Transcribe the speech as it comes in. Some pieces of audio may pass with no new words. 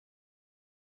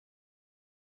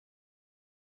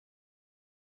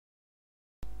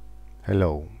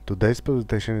Hello, today's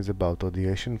presentation is about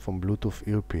radiation from Bluetooth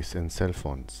earpiece and cell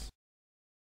phones.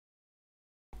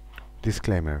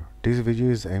 Disclaimer: this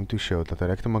video is aimed to show that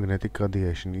electromagnetic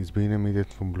radiation is being emitted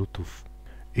from Bluetooth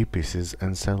earpieces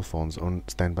and cell phones on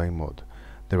standby mode.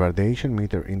 The radiation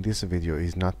meter in this video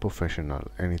is not professional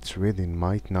and its reading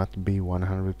might not be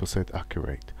 100%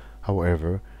 accurate.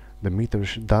 However, the meter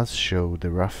does show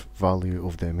the rough value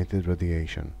of the emitted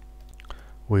radiation.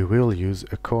 We will use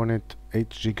a Cornet 8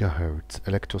 GHz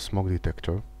Electrosmog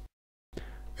detector,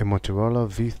 a Motorola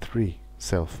V3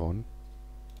 cell phone,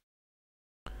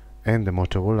 and the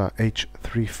Motorola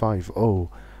H350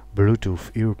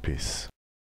 Bluetooth earpiece.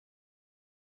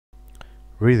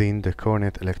 Reading the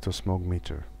Cornet Electrosmog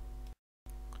meter.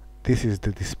 This is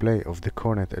the display of the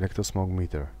Cornet Electrosmog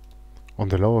meter. On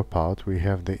the lower part we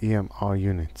have the EMR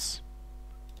units.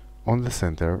 On the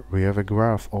center we have a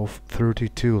graph of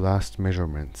 32 last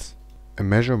measurements. A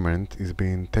measurement is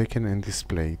being taken and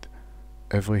displayed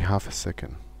every half a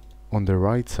second. On the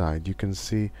right side you can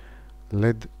see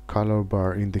LED color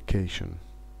bar indication.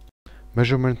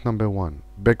 Measurement number 1.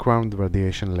 Background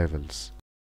radiation levels.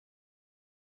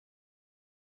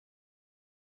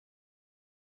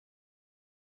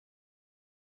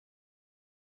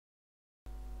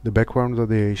 The background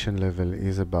radiation level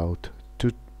is about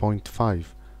 2.5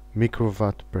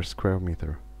 microwatt per square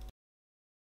meter.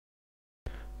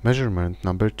 Measurement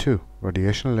number 2.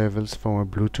 Radiation levels from a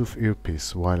Bluetooth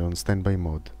earpiece while on standby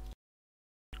mode.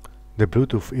 The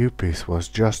Bluetooth earpiece was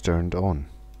just turned on.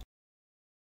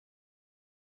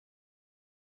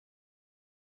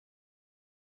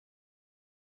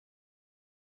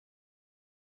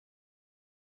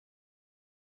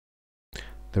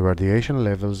 The radiation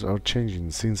levels are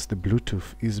changing since the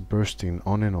Bluetooth is bursting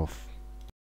on and off.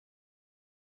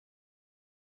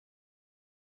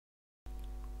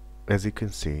 As you can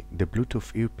see, the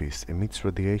Bluetooth earpiece emits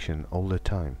radiation all the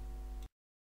time.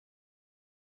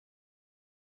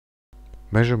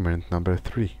 Measurement number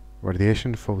 3.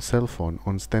 Radiation for cell phone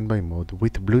on standby mode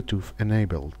with Bluetooth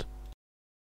enabled.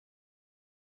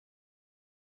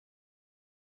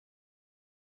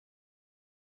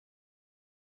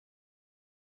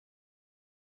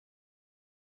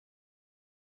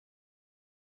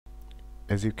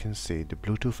 As you can see, the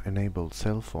Bluetooth enabled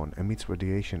cell phone emits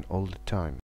radiation all the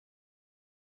time.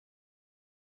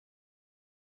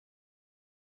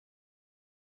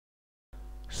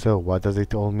 So what does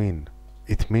it all mean?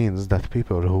 It means that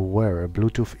people who wear a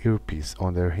Bluetooth earpiece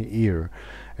on their ear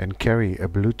and carry a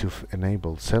Bluetooth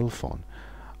enabled cell phone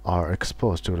are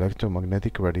exposed to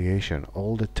electromagnetic radiation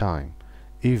all the time,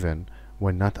 even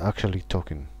when not actually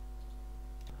talking.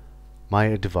 My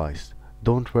advice: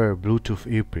 don't wear a Bluetooth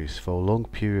earpiece for long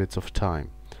periods of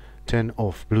time. Turn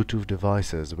off Bluetooth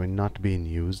devices when not being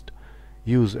used.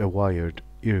 Use a wired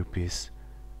earpiece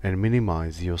and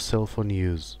minimize your cell phone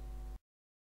use.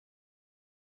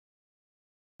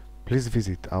 Please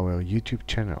visit our YouTube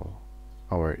channel,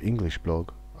 our English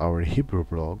blog, our Hebrew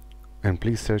blog, and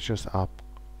please search us up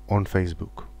on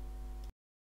Facebook.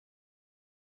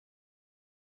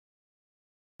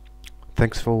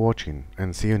 Thanks for watching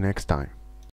and see you next time.